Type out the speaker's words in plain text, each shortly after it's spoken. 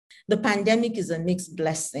the pandemic is a mixed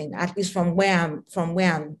blessing, at least from where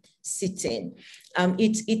I'm sitting.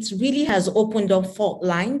 It really has opened up fault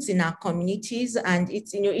lines in our communities, and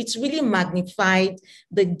it's really magnified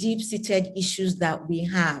the deep-seated issues that we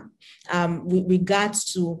have with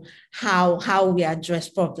regards to how we address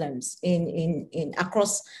problems in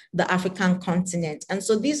across the African continent. And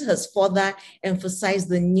so this has further emphasized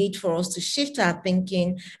the need for us to shift our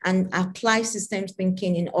thinking and apply systems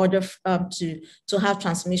thinking in order to have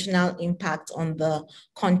transformational impact on the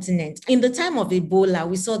continent. In the time of Ebola,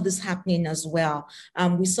 we saw this happening as well.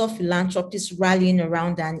 We saw philanthropists rallying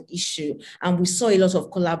around an issue, and we saw a lot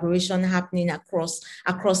of collaboration happening across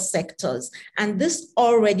sectors. And this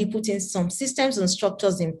already put in some systems and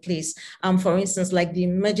structures in place. For instance, like the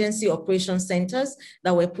emergency operation centers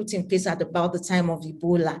that were put in place at about the time of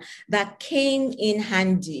Ebola, that came in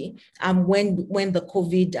handy when the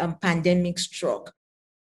COVID pandemic struck.